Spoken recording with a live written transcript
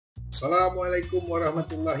Assalamualaikum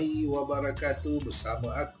warahmatullahi wabarakatuh. Bersama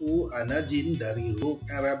aku Anajin dari Hook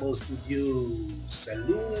and Rebel Studio.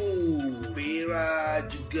 Salut Bila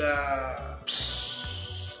juga.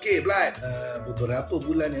 Okay Blood, beberapa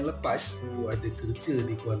bulan yang lepas aku ada kerja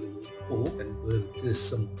di Kuala Lumpur dan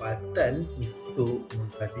berkesempatan untuk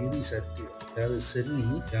menghadiri satu acara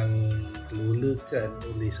seni yang dikelolakan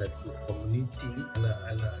oleh satu komuniti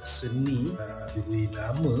anak-anak seni diberi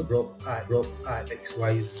nama Drop Art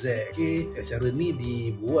XYZ. Okay, acara ni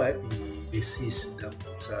dibuat di Oasis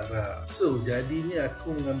Damansara. So jadinya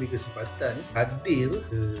aku mengambil kesempatan hadir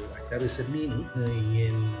ke acara seni ni,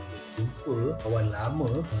 ingin jumpa kawan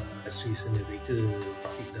lama asli sendiri ke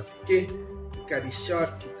Fidam. Okay, cut it short,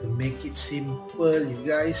 kita make it simple you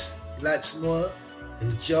guys. Blood semua,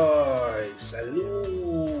 enjoy.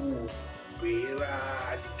 Salut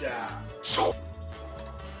Bila juga.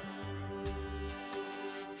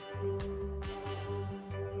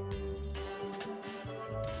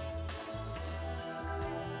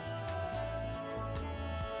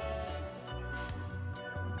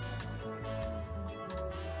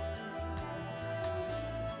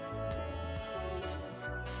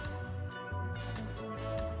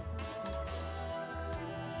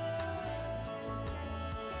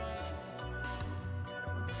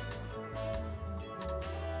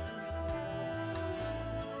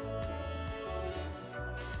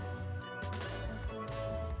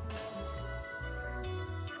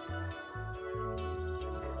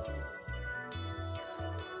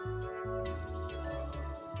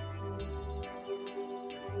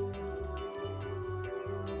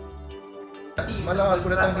 Malah aku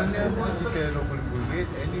datang dinner pun cerita RM20,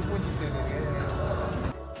 ini pun cerita dengan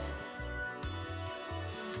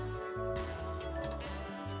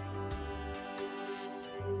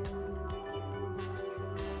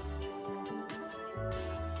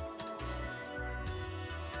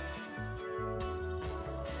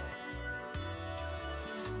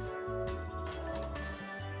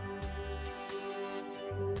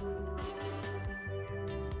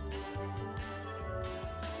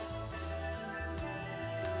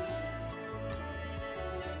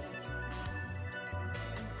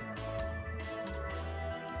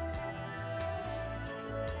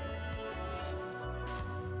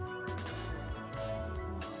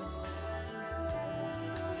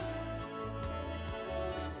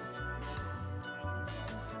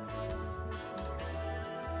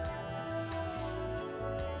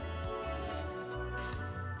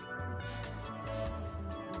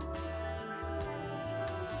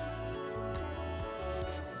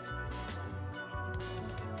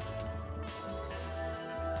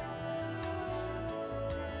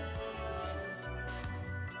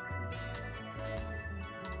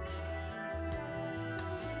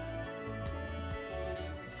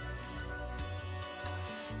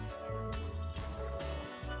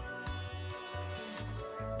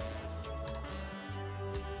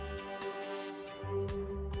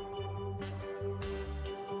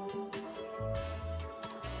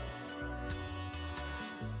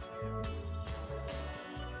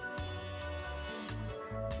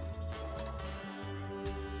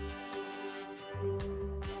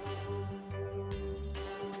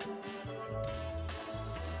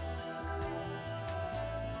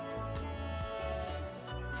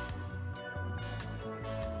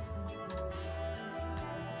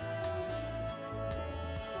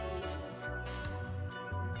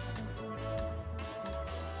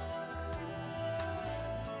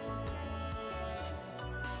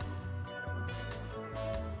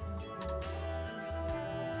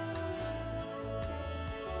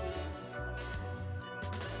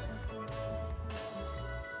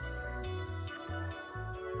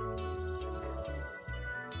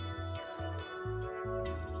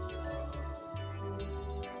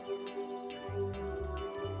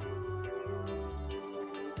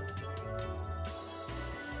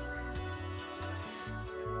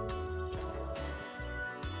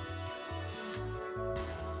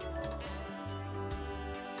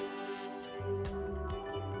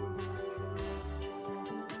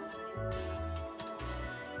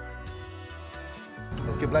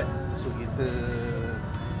okay, Blood. So kita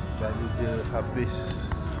baru je habis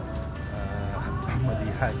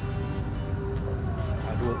melihat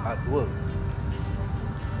artwork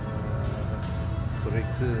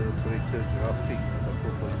pereka grafik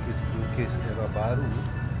ataupun pelukis era baru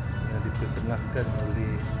yang diperkenalkan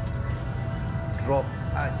oleh Drop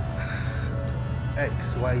Art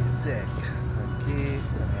XYZ. Okay,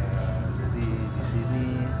 jadi di sini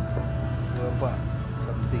nampak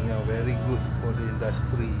something yang very good for the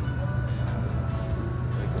industry,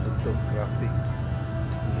 mereka bentuk grafik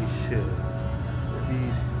Malaysia. Jadi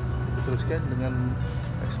teruskan dengan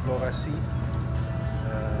eksplorasi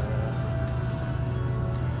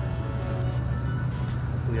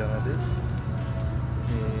apa yang ada.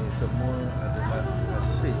 Ini semua adalah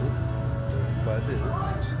hasil daripada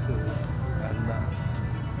usaha anak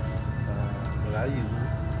Melayu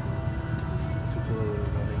cuba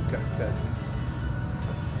meningkatkan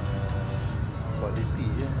kualiti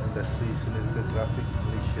industri seni grafik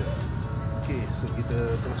Malaysia. Okey, so kita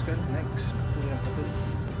teruskan next. Apa yang kata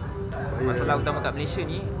masalah utama kat Malaysia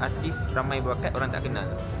ni, artis ramai berbakat orang tak kenal.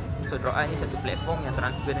 So Drop Art ni satu platform yang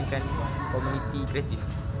transparankan komuniti kreatif.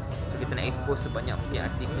 So kita nak expose sebanyak mungkin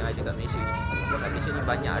artis yang ada kat Malaysia ni. Kat Malaysia ni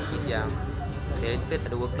banyak artis yang talented,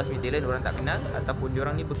 ada world class punya talent orang tak kenal, ataupun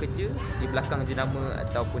diorang ni bekerja di belakang jenama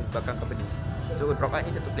ataupun di belakang company. So Drop Art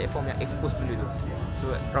ni satu platform yang expose benda tu. So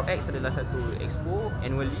Drop X adalah satu expo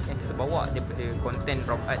annually yang kita bawa daripada konten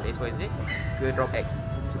Drop Art XYZ ke Drop X.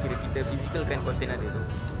 So kira kita physicalkan konten ada tu.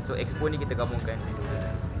 So expo ni kita gabungkan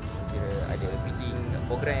kira ada pitching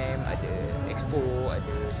program, ada expo,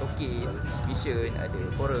 ada showcase, exhibition, ada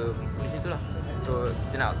forum, macam itulah. So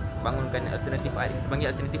kita nak bangunkan alternative art. Kita panggil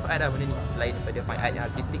alternative art lah benda ni, selain daripada fine art yang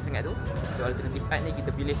artistik sangat tu. So alternative art ni kita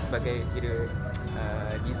pilih sebagai kira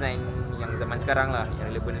design yang zaman sekarang lah,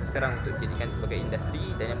 yang relevan sekarang untuk dijadikan sebagai industri,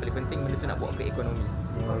 dan yang paling penting benda tu nak bawa ke ekonomi.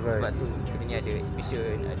 Sebab tu kita ni ada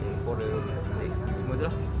exhibition, ada forum, semua tu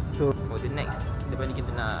lah. So for the next, lepas ni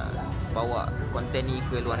kita nak bawa konten ni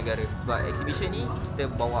ke luar negara. Sebab exhibition ni kita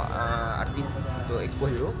bawa artis untuk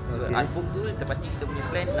expose dulu. So artbook tu lepas ni kita punya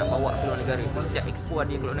plan nak bawa ke luar negara. So setiap expo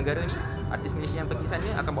ada ke luar negara ni, artis Malaysia yang pergi sana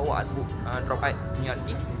akan bawa artbook Drop Art punya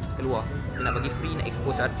artis keluar. Kita nak bagi free, nak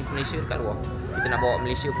expose artis Malaysia kat luar. Kita nak bawa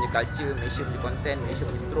Malaysia punya culture, Malaysia punya content, Malaysia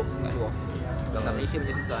punya stroke kat luar. Sebab kat Malaysia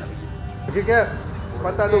macam susah nak pergi. Okey Kak,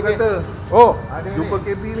 sepatah lu kata jumpa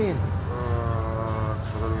KB ni.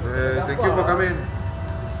 Thank you for coming,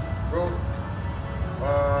 bro.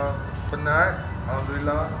 Penat,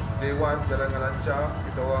 alhamdulillah. Day 1 jalan dengan lancar.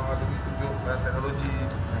 Kita orang ada tunjuk teknologi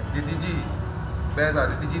DTG. Best lah,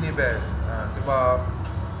 DTG ni best.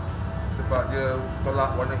 Sebab dia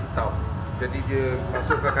tolak warna hitam, jadi dia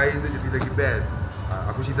masuk ke kain tu jadi lagi best.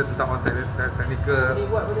 Aku cerita tentang technical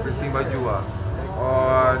printing baju lah.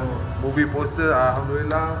 On movie poster,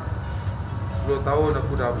 alhamdulillah 10 tahun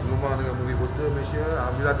aku dah bergumam dengan movie poster Malaysia.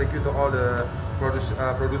 Alhamdulillah, thank you to all the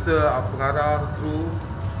producer, pengarah, kru,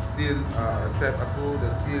 still accept aku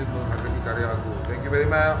dan still menghargai karya aku. Thank you very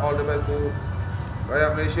much. All the best to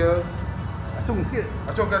rakyat Malaysia. Acung sikit.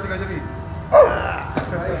 Acung kan 3 jari.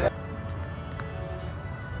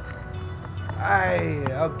 Hai,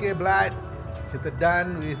 okay Blood. Kita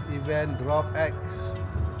done with event Drop X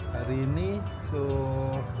hari ini. So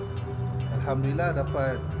alhamdulillah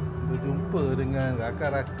dapat berjumpa dengan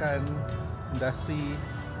rakan-rakan industri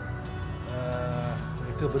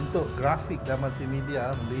mereka bentuk grafik dan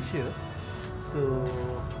multimedia Malaysia. So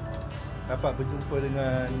dapat berjumpa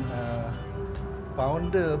dengan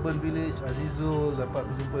founder Urban Village Azizul, dapat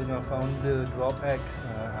berjumpa dengan founder Drop X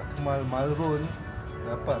Akmal Malrun,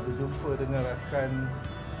 dapat berjumpa dengan rakan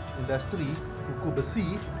industri kuku besi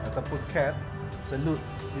ataupun CAT. Salute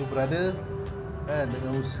you brother kan,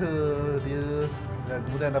 dengan usaha dia. Dan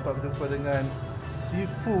kemudian dapat berjumpa dengan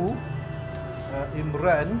Sifu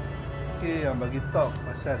Imran, okay, yang bagi talk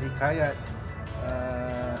pasal hikayat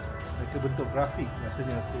mereka bentuk grafik.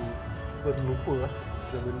 Rasanya aku pun lupa lah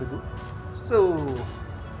benda tu. So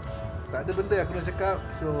tak ada benda yang aku nak cakap.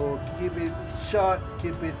 So keep it short,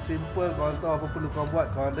 keep it simple. Korang tahu apa perlu korang buat,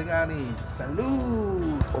 korang dengar ni.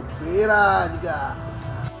 Salut Bila juga.